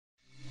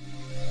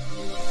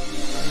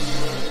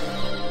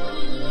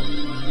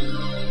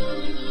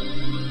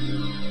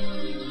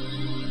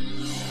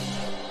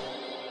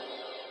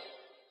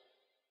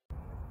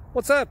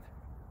What's up?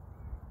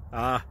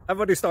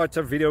 Everybody starts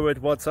a video with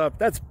what's up.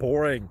 That's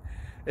boring.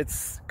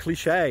 It's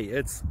cliche.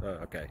 It's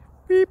okay.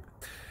 Beep.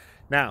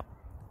 Now,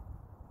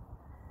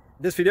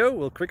 this video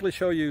will quickly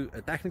show you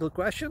a technical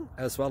question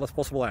as well as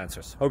possible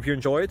answers. Hope you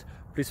enjoyed.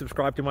 Please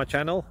subscribe to my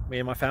channel. Me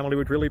and my family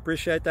would really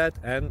appreciate that,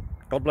 and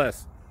God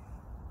bless.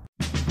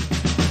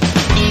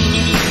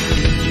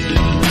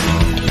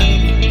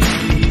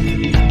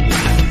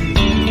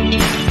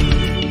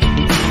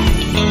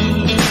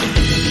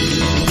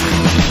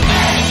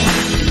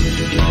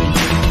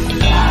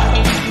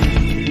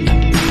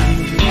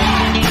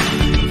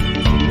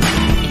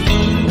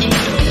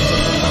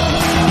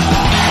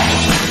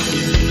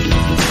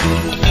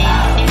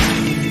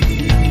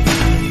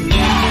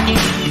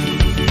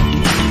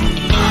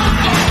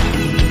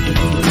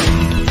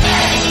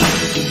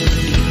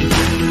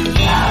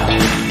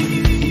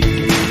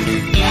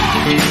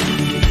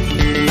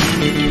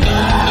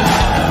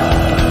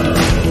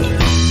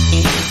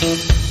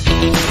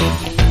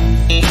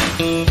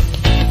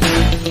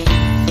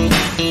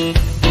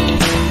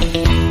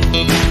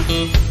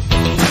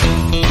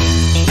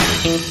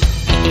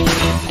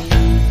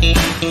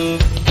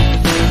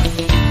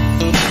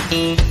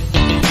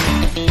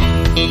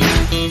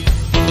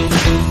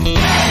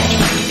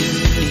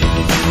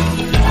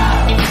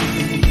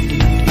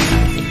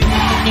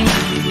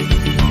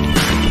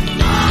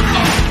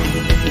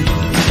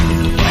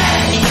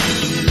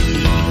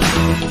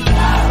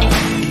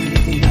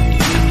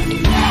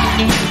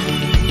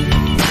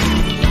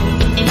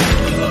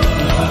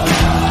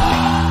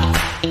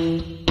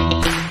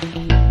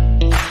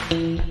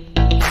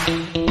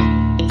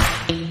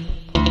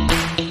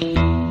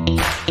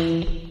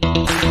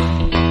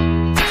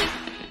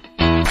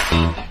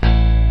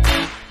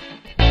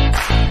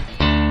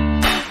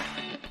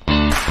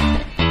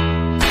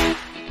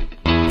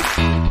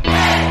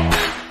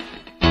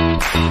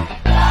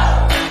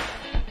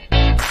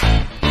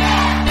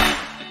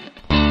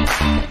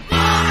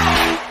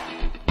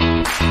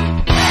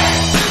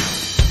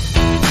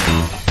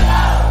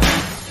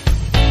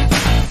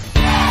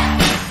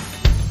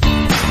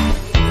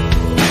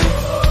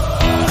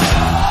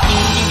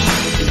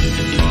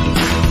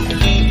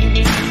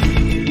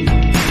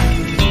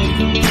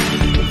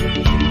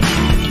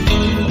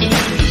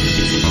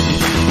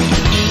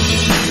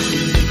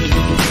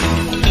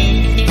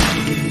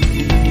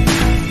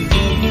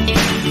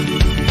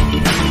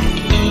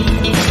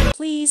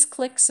 Please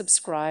click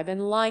subscribe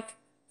and like.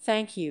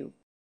 Thank you.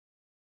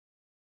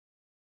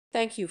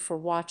 Thank you for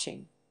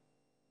watching.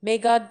 May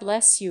God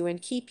bless you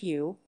and keep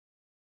you.